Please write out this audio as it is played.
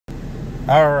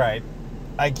Alright,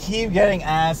 I keep getting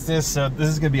asked this, so this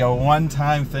is going to be a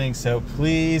one-time thing, so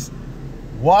please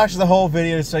watch the whole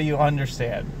video so you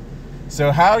understand.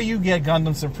 So how you get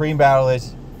Gundam Supreme Battle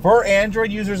is, for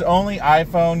Android users only,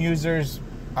 iPhone users,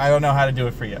 I don't know how to do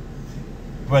it for you.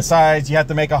 Besides, you have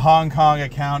to make a Hong Kong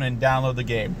account and download the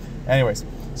game. Anyways,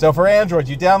 so for Android,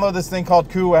 you download this thing called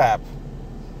QApp.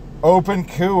 Open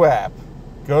QApp.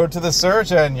 Go to the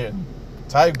search engine.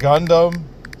 Type Gundam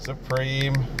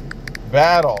Supreme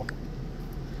Battle.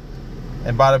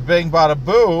 And bada bing, bada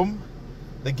boom,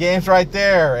 the game's right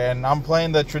there. And I'm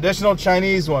playing the traditional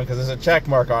Chinese one because there's a check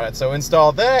mark on it. So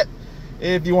install that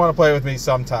if you want to play with me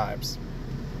sometimes.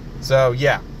 So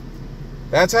yeah,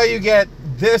 that's how you get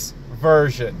this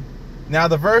version. Now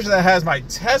the version that has my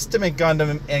Testament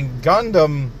Gundam and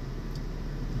Gundam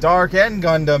Dark End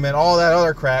Gundam and all that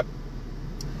other crap,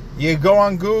 you go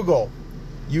on Google,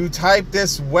 you type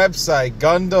this website,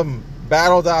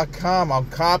 GundamBattle.com. I'm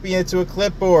copying it to a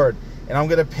clipboard and I'm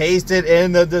going to paste it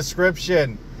in the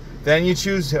description. Then you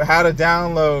choose how to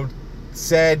download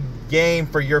said game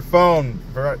for your phone.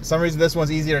 For some reason this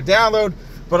one's easier to download,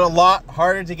 but a lot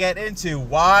harder to get into.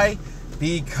 Why?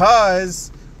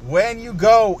 Because when you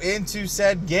go into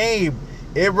said game,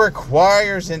 it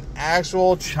requires an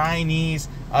actual Chinese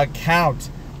account.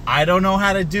 I don't know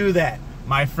how to do that.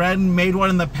 My friend made one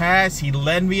in the past, he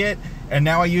lent me it, and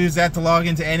now I use that to log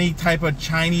into any type of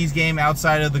Chinese game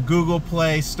outside of the Google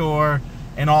Play Store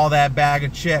and all that bag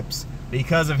of chips.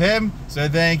 Because of him, so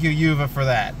thank you, Yuva, for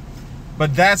that.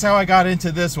 But that's how I got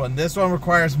into this one. This one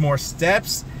requires more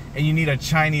steps, and you need a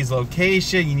Chinese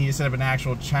location, you need to set up an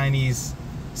actual Chinese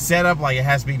setup, like it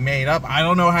has to be made up. I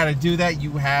don't know how to do that,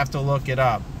 you have to look it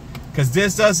up. Because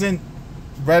this doesn't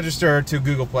register to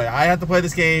Google Play. I have to play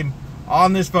this game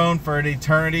on this phone for an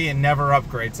eternity and never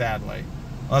upgrade, sadly.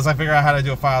 Unless I figure out how to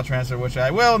do a file transfer, which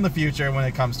I will in the future when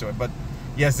it comes to it. But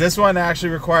yes, this one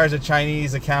actually requires a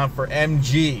Chinese account for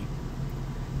MG.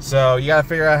 So you gotta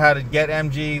figure out how to get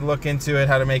MG, look into it,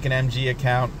 how to make an MG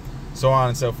account, so on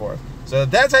and so forth. So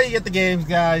that's how you get the games,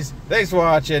 guys. Thanks for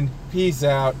watching. Peace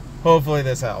out. Hopefully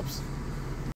this helps.